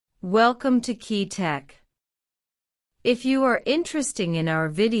Welcome to Key Tech. If you are interested in our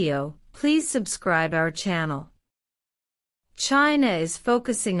video, please subscribe our channel. China is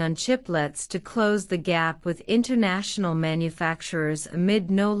focusing on chiplets to close the gap with international manufacturers amid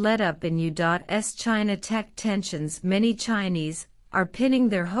no letup in U.S. China tech tensions. Many Chinese are pinning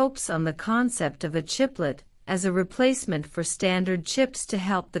their hopes on the concept of a chiplet as a replacement for standard chips to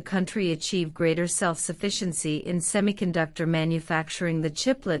help the country achieve greater self-sufficiency in semiconductor manufacturing. The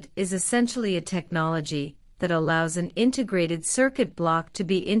chiplet is essentially a technology that allows an integrated circuit block to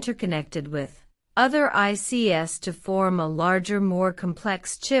be interconnected with other ICs to form a larger, more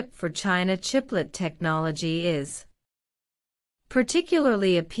complex chip. For China, chiplet technology is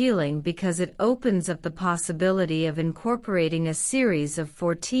particularly appealing because it opens up the possibility of incorporating a series of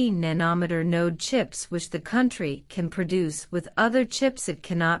 14-nanometer node chips which the country can produce with other chips it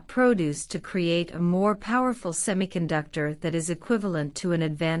cannot produce to create a more powerful semiconductor that is equivalent to an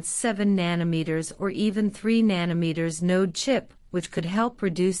advanced 7 nanometers or even 3 nanometers node chip, which could help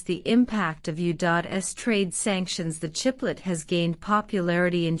reduce the impact of U.S. trade sanctions. The chiplet has gained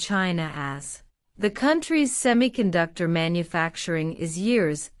popularity in China as the country's semiconductor manufacturing is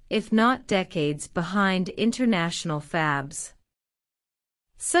years, if not decades, behind international fabs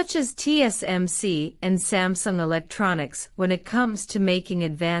such as TSMC and Samsung Electronics when it comes to making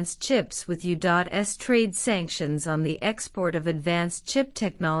advanced chips. With U.S. trade sanctions on the export of advanced chip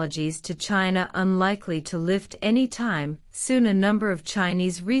technologies to China unlikely to lift any time soon, a number of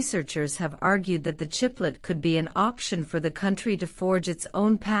Chinese researchers have argued that the chiplet could be an option for the country to forge its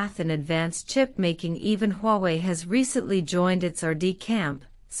own path in advanced chip making. Even Huawei has recently joined its RD camp.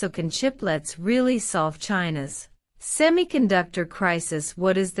 So can chiplets really solve China's semiconductor crisis?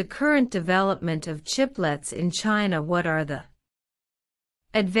 What is the current development of chiplets in China? What are the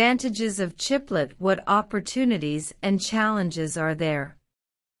advantages of chiplet? What opportunities and challenges are there?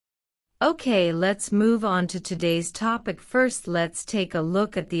 Okay, let's move on to today's topic. First, let's take a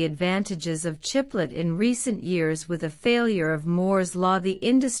look at the advantages of chiplet. In recent years, with a failure of Moore's law, the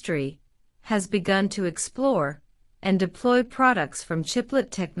industry has begun to explore and deploy products from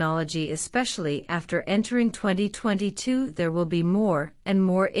chiplet technology. Especially after entering 2022, there will be more and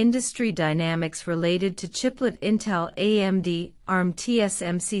more industry dynamics related to chiplet. Intel, AMD, ARM,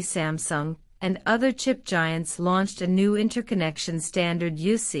 TSMC, Samsung, and other chip giants launched a new interconnection standard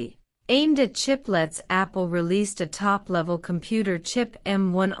UC aimed at chiplets. Apple released a top-level computer chip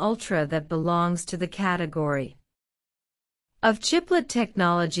M1 Ultra that belongs to the category of chiplet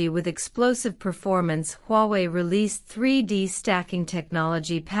technology with explosive performance. Huawei released 3D stacking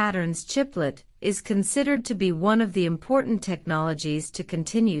technology patterns. Chiplet is considered to be one of the important technologies to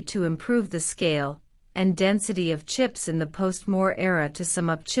continue to improve the scale and density of chips in the post-Moore era. To sum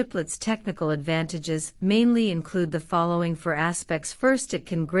up, chiplets' technical advantages mainly include the following 4 aspects. First, it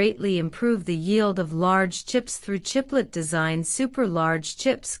can greatly improve the yield of large chips through chiplet design. Super large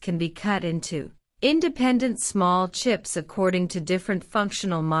chips can be cut into independent small chips according to different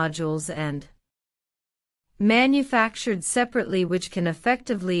functional modules and manufactured separately, which can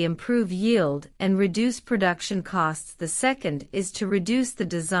effectively improve yield and reduce production costs. The second is to reduce the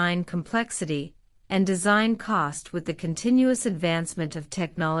design complexity and design cost. With the continuous advancement of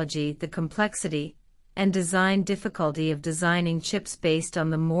technology, the complexity and design difficulty of designing chips based on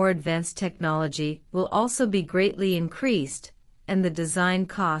the more advanced technology will also be greatly increased, and the design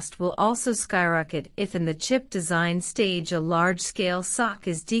cost will also skyrocket. If in the chip design stage a large-scale SoC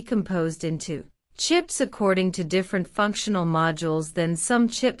is decomposed into chips according to different functional modules, then some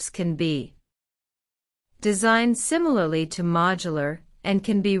chips can be designed similarly to modular and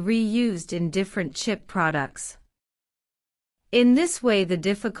can be reused in different chip products. In this way, the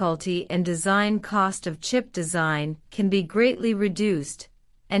difficulty and design cost of chip design can be greatly reduced,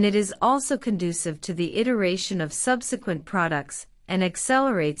 and it is also conducive to the iteration of subsequent products and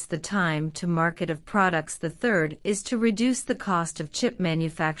accelerates the time to market of products. The third is to reduce the cost of chip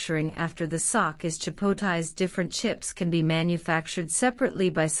manufacturing. After the SoC is chipotized, different chips can be manufactured separately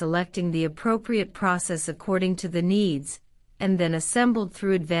by selecting the appropriate process according to the needs, and then assembled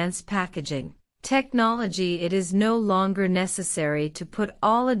through advanced packaging technology. It is no longer necessary to put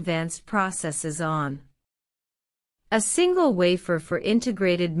all advanced processes on a single wafer for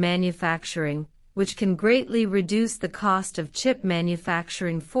integrated manufacturing, which can greatly reduce the cost of chip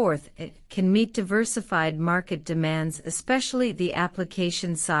manufacturing. Fourth, it can meet diversified market demands, especially the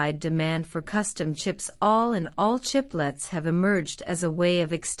application side demand for custom chips. All in all, chiplets have emerged as a way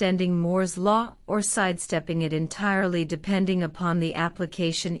of extending Moore's law or sidestepping it entirely, depending upon the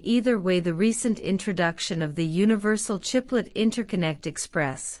application. Either way, the recent introduction of the Universal Chiplet Interconnect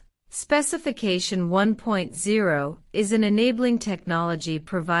Express Specification 1.0 is an enabling technology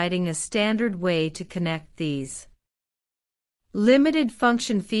providing a standard way to connect these limited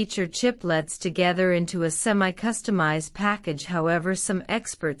function feature chiplets together into a semi-customized package. However, some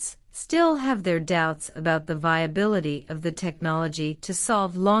experts still have their doubts about the viability of the technology to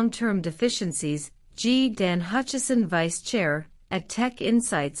solve long-term deficiencies. G. Dan Hutchison, vice chair at Tech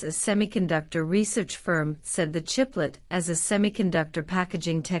Insights, a semiconductor research firm, said the chiplet as a semiconductor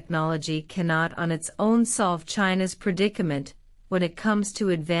packaging technology cannot on its own solve China's predicament when it comes to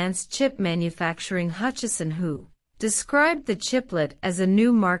advanced chip manufacturing. Hutchison, who described the chiplet as a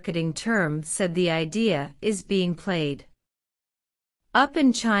new marketing term, said the idea is being played up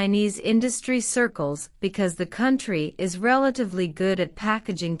in Chinese industry circles because the country is relatively good at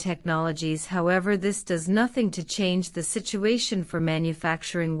packaging technologies. However, this does nothing to change the situation for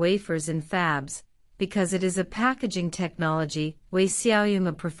manufacturing wafers in fabs, because it is a packaging technology. Wei Xiaoyong,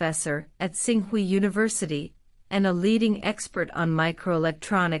 a professor at Tsinghua University and a leading expert on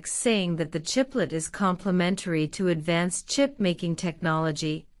microelectronics, saying that the chiplet is complementary to advanced chip-making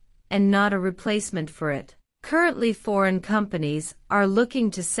technology and not a replacement for it. Currently, foreign companies are looking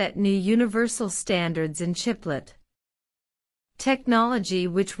to set new universal standards in chiplet technology,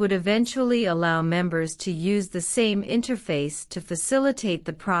 which would eventually allow members to use the same interface to facilitate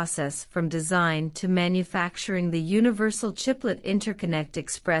the process from design to manufacturing. The Universal Chiplet Interconnect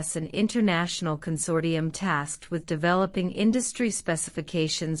Express, an international consortium tasked with developing industry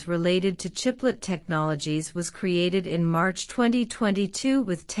specifications related to chiplet technologies, was created in March 2022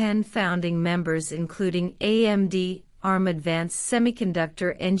 with 10 founding members including AMD, ARM, Advanced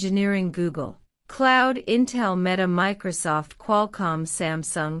Semiconductor Engineering, Google Cloud, Intel, Meta, Microsoft, Qualcomm,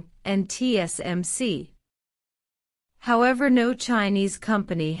 Samsung, and TSMC. However, no Chinese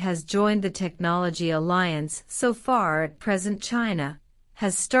company has joined the technology alliance so far. At present, China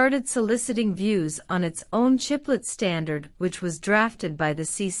has started soliciting views on its own chiplet standard, which was drafted by the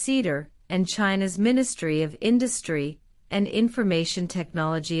CSEDR and China's Ministry of Industry and Information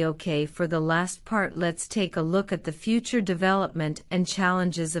Technology. Okay, for the last part, let's take a look at the future development and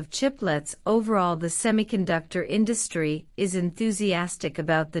challenges of chiplets. Overall, the semiconductor industry is enthusiastic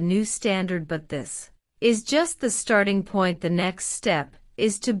about the new standard, but this is just the starting point. The next step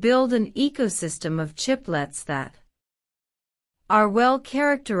is to build an ecosystem of chiplets that are well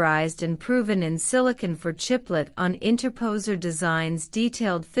characterized and proven in silicon for chiplet on interposer designs.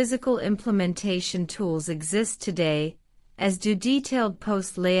 Detailed physical implementation tools exist today, as do detailed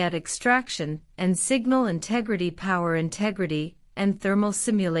post-layout extraction and signal integrity, power integrity, and thermal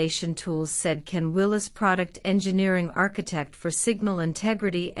simulation tools, said Ken Willis, product engineering architect for signal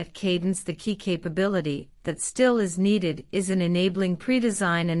integrity at Cadence. The key capability that still is needed is an enabling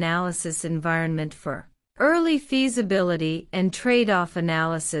pre-design analysis environment for early feasibility and trade-off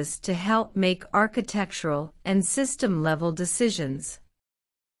analysis to help make architectural and system-level decisions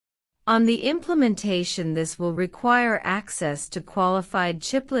on the implementation. This will require access to qualified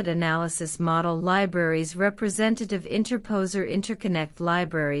chiplet analysis model libraries, representative interposer interconnect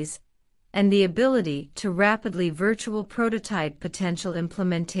libraries, and the ability to rapidly virtual prototype potential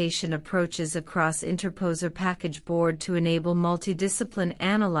implementation approaches across interposer package board to enable multidiscipline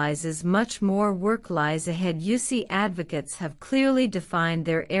analyses. Much more work lies ahead. UC advocates have clearly defined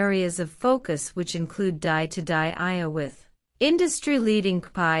their areas of focus, which include die-to-die I/O with industry-leading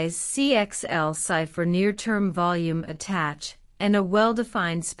PIs, CXL cipher, near-term volume attach, and a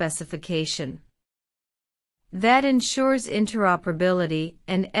well-defined specification that ensures interoperability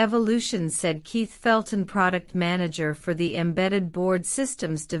and evolution, said Keith Felton, product manager for the Embedded Board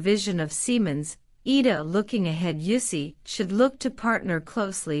Systems division of Siemens. EDA. Looking ahead, UC should look to partner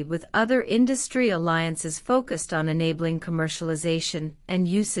closely with other industry alliances focused on enabling commercialization and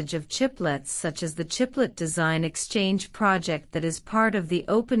usage of chiplets, such as the Chiplet Design Exchange project that is part of the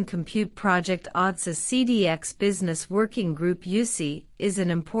Open Compute Project. ODSA CDX Business Working Group. UC is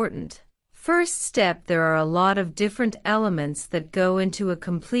an important first step. There are a lot of different elements that go into a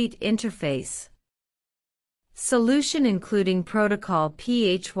complete interface solution, including protocol,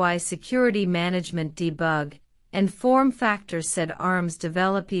 PHY, security management, debug, and form factor, said ARM's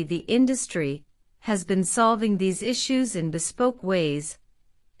developer. The industry has been solving these issues in bespoke ways,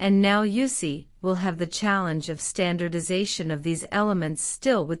 and now UC will have the challenge of standardization of these elements,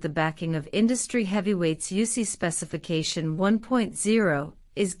 still with the backing of industry heavyweights. UC Specification 1.0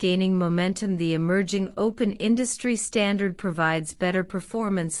 is gaining momentum. The emerging open industry standard provides better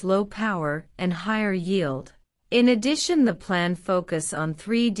performance, low power, and higher yield. In addition, the planned focus on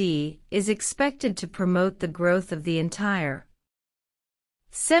 3D is expected to promote the growth of the entire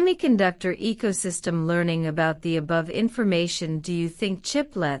Semiconductor ecosystem. Learning about the above information, do you think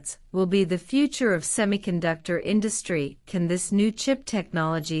chiplets will be the future of semiconductor industry? Can this new chip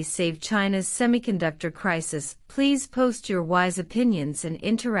technology save China's semiconductor crisis? Please post your wise opinions and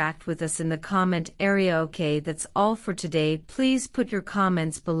interact with us in the comment area. Okay, that's all for today. Please put your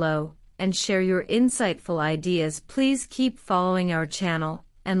comments below and share your insightful ideas. Please keep following our channel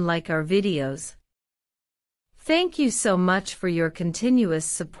and like our videos. Thank you so much for your continuous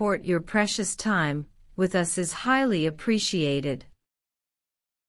support. Your precious time with us is highly appreciated.